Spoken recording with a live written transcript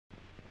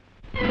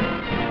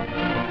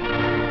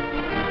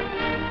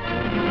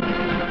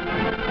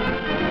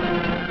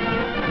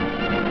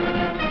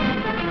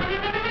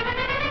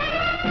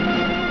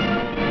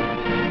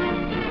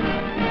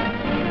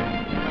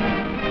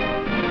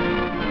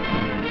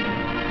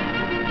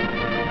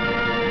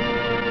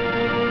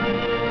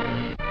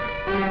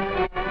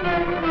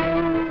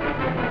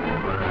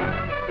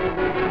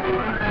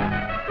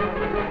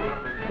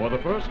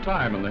first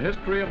time in the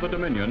history of the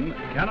Dominion,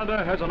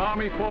 Canada has an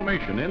army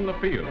formation in the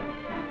field.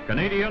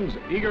 Canadians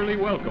eagerly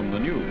welcome the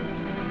news.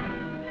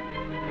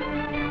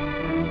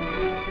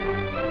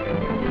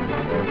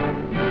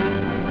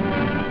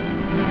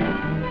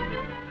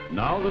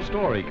 Now the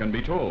story can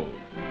be told.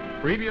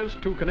 Previous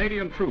to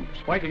Canadian troops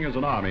fighting as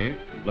an army,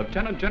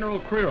 Lieutenant General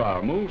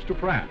Crerar moves to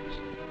France.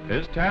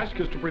 His task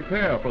is to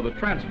prepare for the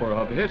transfer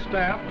of his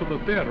staff to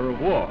the theater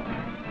of war.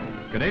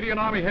 Canadian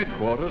Army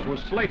headquarters was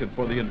slated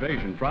for the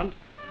invasion front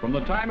from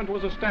the time it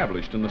was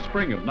established in the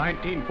spring of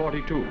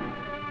 1942.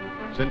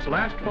 Since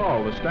last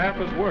fall, the staff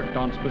has worked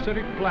on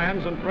specific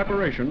plans and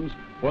preparations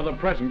for the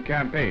present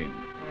campaign.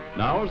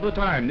 Now is the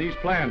time these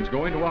plans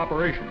go into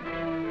operation.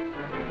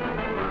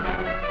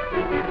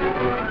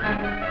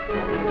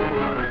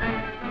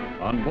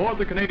 On board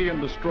the Canadian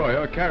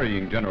destroyer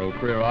carrying General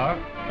Crerar,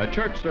 a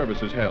church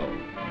service is held.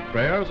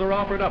 Prayers are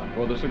offered up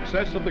for the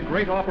success of the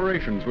great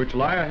operations which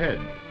lie ahead.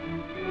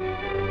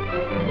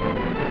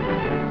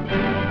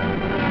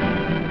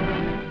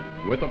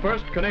 With the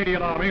 1st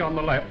Canadian Army on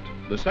the left,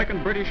 the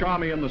 2nd British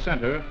Army in the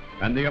center,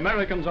 and the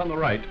Americans on the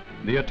right,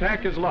 the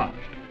attack is launched.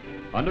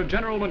 Under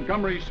General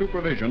Montgomery's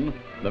supervision,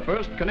 the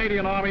 1st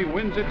Canadian Army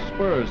wins its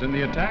spurs in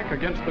the attack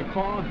against the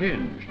Caen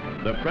hinge,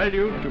 the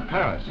prelude to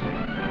Paris.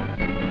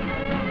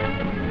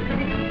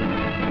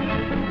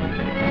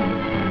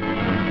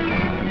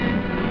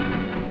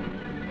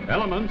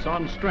 Elements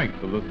on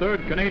strength of the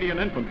 3rd Canadian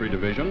Infantry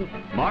Division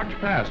march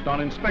past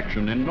on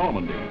inspection in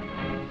Normandy.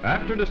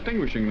 After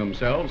distinguishing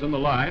themselves in the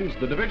lines,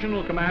 the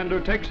divisional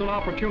commander takes an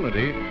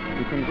opportunity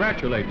to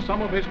congratulate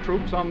some of his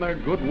troops on their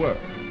good work.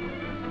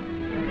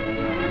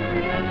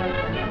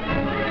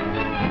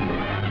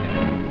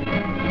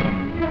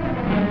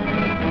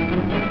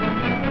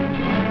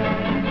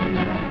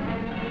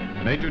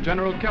 Major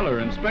General Keller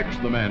inspects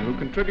the men who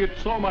contribute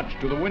so much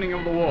to the winning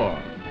of the war,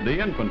 the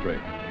infantry.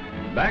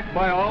 Backed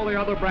by all the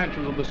other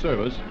branches of the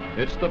service,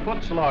 it's the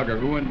Putzlager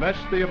who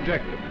invests the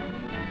objective.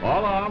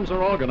 All arms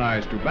are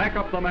organized to back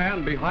up the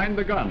man behind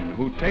the gun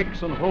who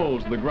takes and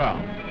holds the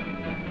ground.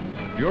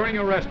 During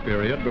a rest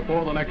period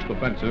before the next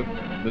offensive,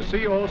 the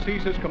CO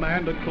sees his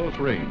command at close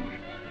range.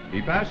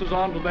 He passes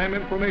on to them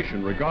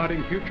information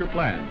regarding future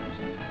plans.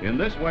 In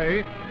this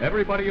way,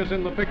 everybody is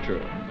in the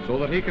picture so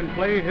that he can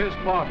play his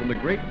part in the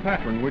great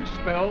pattern which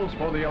spells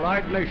for the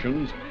Allied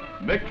nations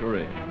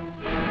victory.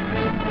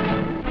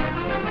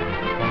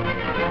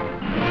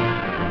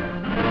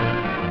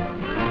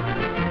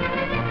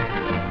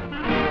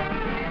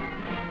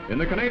 In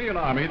the Canadian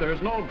Army,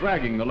 there's no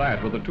dragging the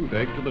lad with a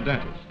toothache to the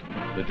dentist.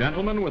 The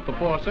gentlemen with the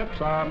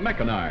forceps are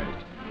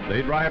mechanized.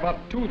 They drive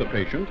up to the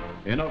patient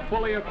in a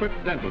fully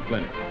equipped dental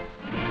clinic.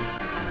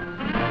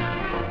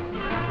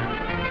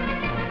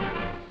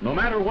 No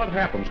matter what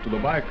happens to the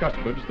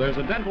bicuspids, there's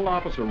a dental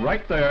officer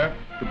right there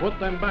to put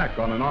them back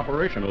on an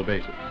operational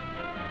basis.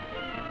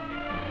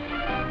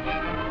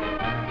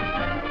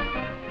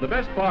 The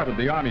best part of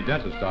the Army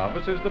dentist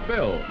office is the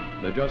bill.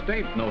 There just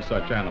ain't no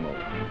such animal.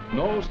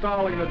 No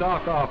stalling the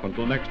doc off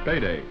until next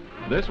payday.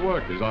 This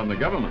work is on the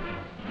government.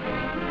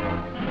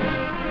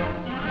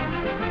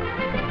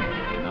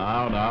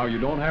 Now, you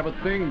don't have a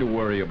thing to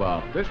worry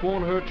about. This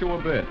won't hurt you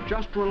a bit.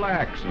 Just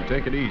relax and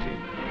take it easy.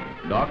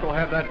 Doc will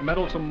have that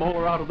meddlesome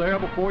molar out of there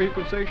before you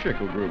can say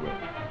Schickelgruber.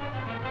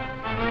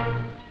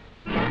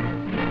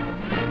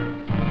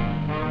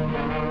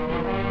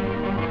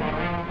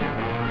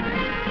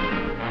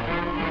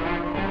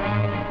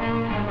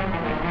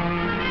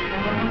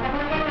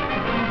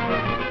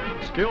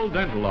 Skilled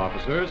dental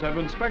officers have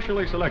been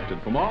specially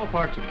selected from all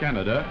parts of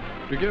Canada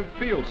to give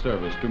field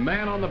service to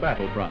man on the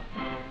battlefront.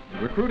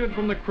 Recruited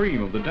from the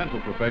cream of the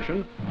dental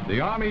profession, the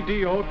Army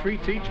DO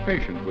treats each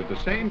patient with the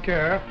same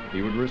care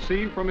he would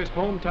receive from his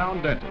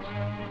hometown dentist.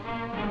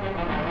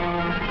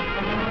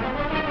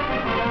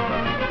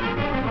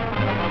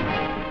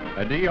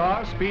 A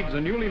DR speeds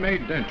a newly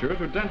made denture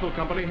to dental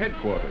company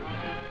headquarters.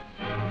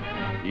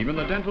 Even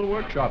the dental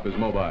workshop is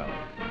mobile.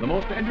 The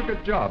most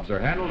intricate jobs are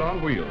handled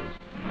on wheels.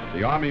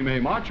 The Army may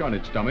march on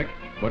its stomach,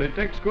 but it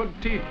takes good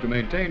teeth to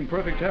maintain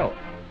perfect health.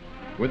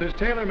 With his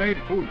tailor-made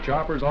food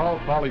choppers all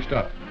polished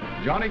up,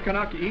 Johnny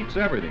Canuck eats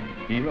everything,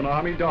 even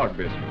Army dog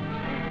biscuits.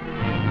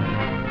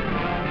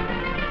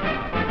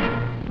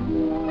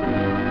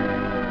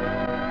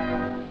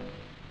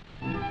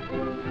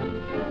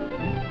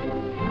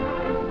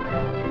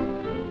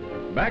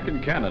 Back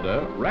in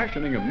Canada,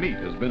 rationing of meat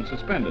has been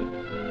suspended.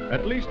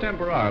 At least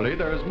temporarily,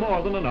 there is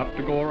more than enough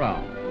to go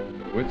around.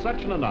 With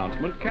such an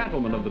announcement,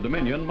 cattlemen of the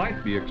Dominion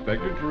might be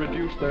expected to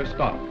reduce their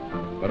stock.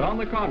 But on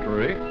the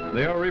contrary,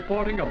 they are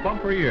reporting a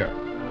bumper year.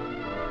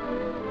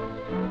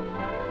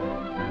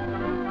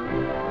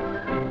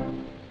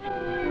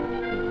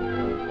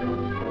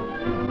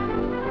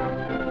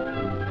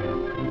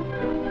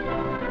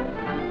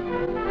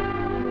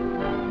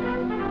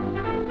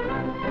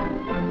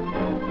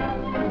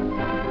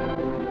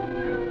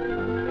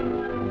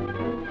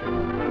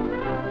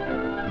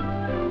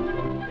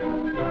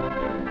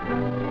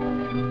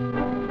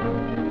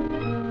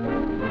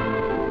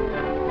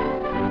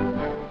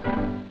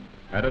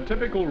 At a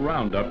typical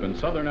roundup in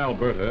southern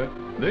Alberta,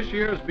 this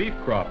year's beef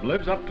crop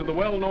lives up to the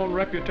well-known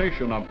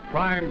reputation of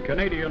prime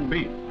Canadian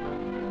beef.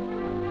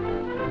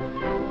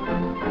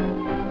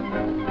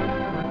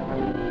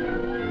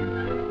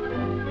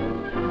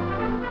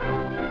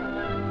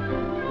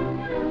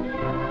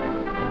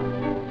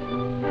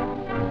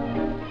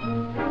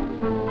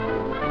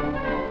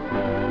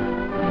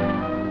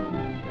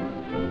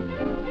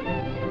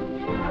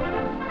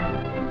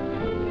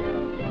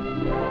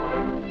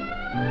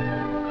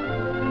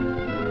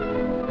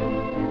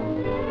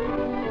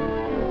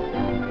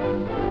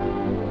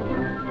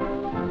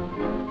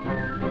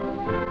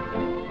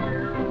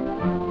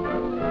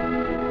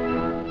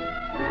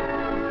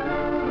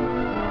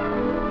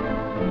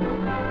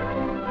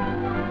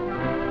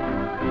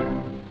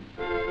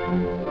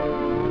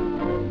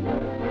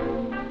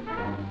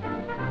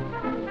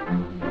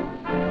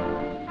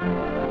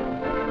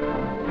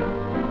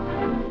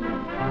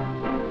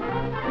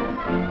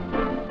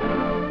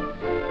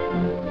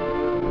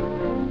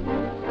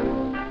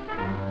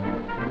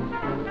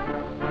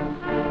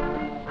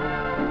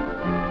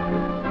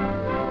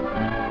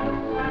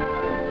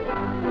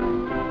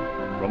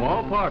 From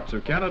all parts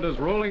of Canada's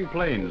rolling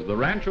plains, the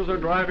ranchers are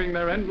driving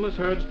their endless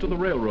herds to the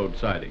railroad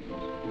sidings.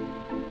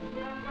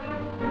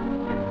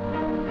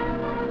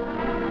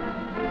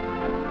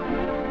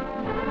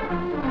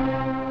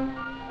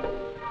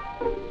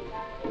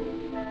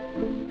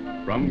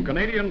 From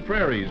Canadian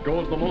prairies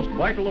goes the most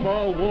vital of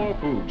all war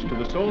foods to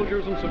the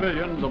soldiers and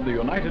civilians of the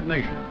United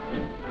Nations.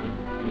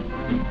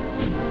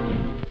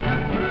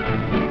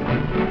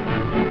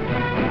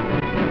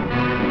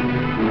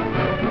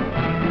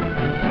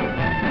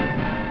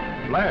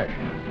 Flash.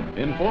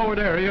 In forward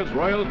areas,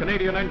 Royal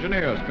Canadian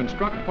Engineers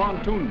construct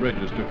pontoon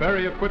bridges to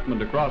ferry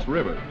equipment across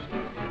rivers.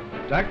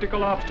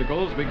 Tactical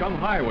obstacles become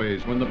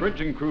highways when the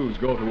bridging crews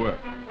go to work.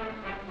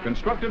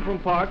 Constructed from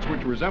parts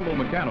which resemble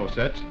mechano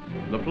sets,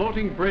 the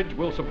floating bridge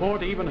will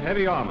support even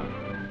heavy armor.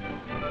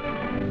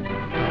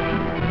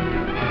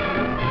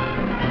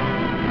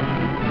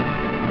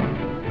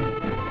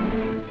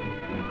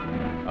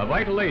 A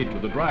vital aid to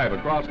the drive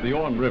across the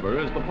Orne River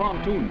is the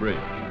pontoon bridge.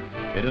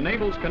 It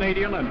enables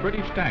Canadian and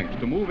British tanks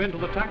to move into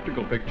the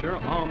tactical picture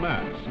en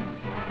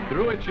masse.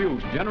 Through its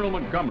use, General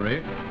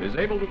Montgomery is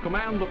able to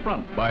command the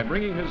front by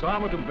bringing his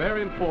armor to bear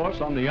in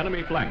force on the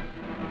enemy flank.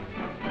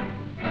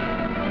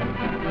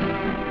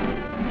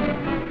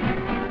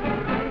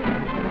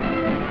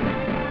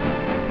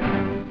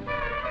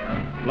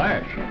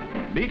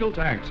 Flash. Beetle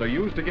tanks are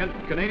used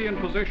against Canadian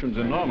positions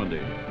in Normandy.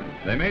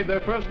 They made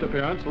their first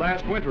appearance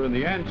last winter in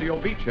the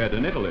Anzio beachhead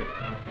in Italy.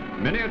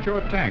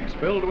 Miniature tanks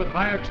filled with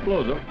high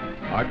explosive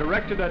are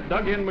directed at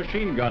dug-in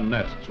machine gun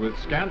nests with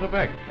scant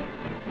effect.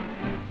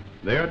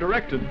 They are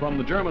directed from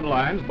the German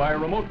lines by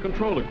remote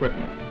control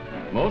equipment.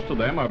 Most of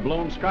them are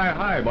blown sky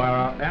high by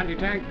our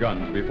anti-tank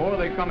guns before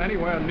they come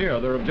anywhere near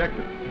their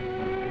objective.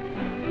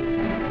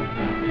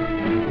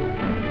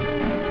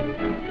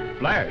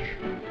 Flash.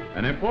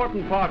 An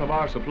important part of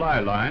our supply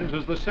lines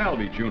is the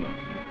salvage unit.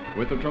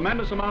 With the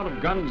tremendous amount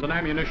of guns and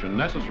ammunition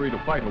necessary to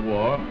fight a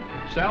war,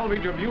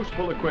 salvage of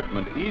useful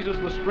equipment eases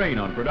the strain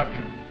on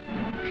production.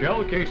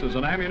 Shell cases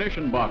and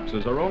ammunition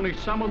boxes are only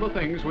some of the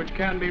things which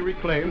can be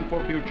reclaimed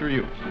for future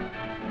use.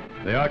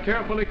 They are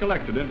carefully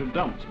collected into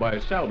dumps by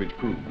salvage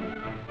crews.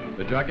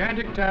 The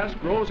gigantic task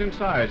grows in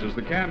size as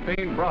the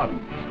campaign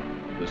broadens.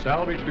 The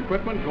salvaged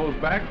equipment goes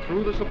back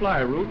through the supply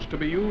routes to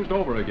be used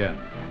over again.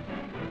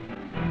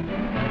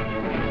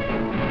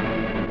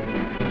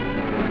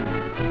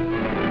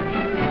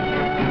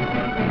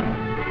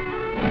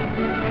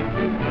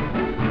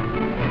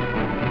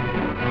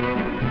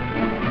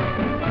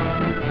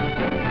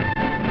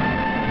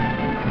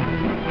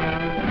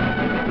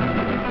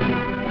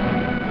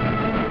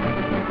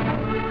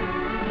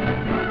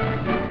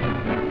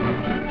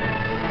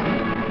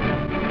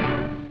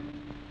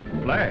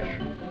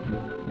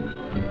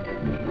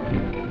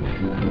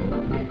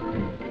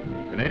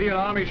 Canadian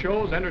Army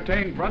shows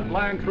entertain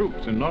frontline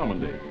troops in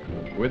Normandy.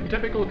 With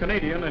typical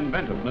Canadian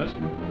inventiveness,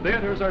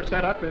 theaters are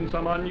set up in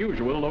some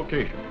unusual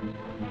locations.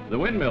 The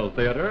Windmill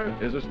Theater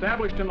is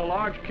established in a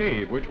large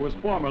cave which was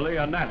formerly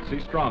a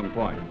Nazi strong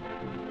point.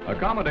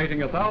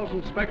 Accommodating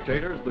 1,000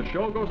 spectators, the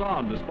show goes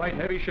on despite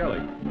heavy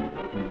shelling.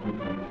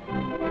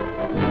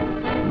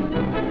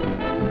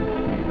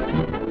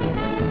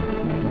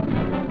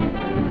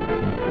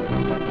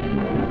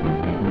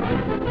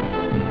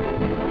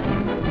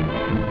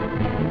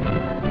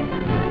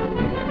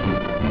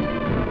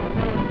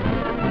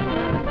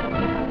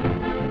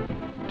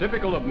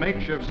 Typical of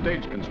makeshift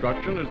stage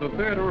construction is the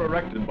theater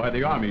erected by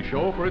the Army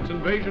show for its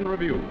invasion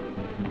review.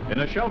 In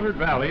a sheltered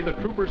valley, the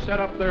troopers set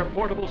up their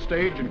portable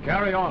stage and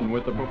carry on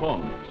with the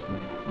performance.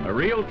 A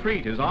real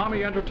treat is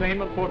Army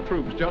entertainment for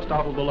troops just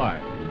out of the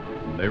line.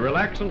 They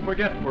relax and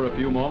forget for a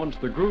few moments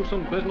the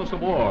gruesome business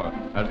of war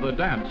as the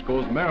dance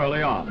goes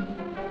merrily on.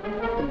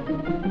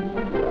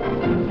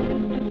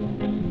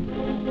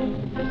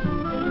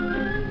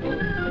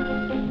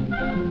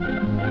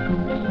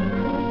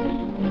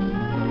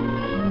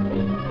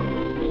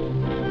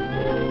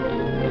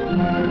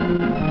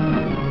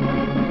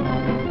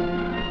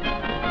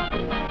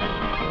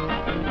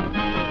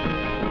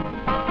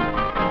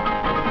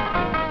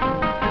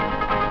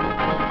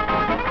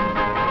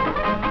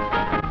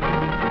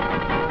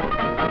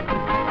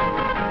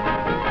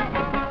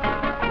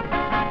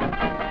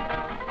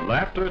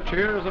 the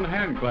cheers and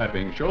hand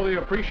clapping show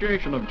the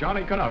appreciation of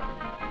Johnny Canuck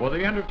for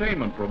the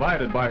entertainment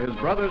provided by his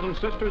brothers and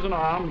sisters in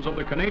arms of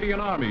the Canadian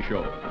Army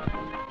Show.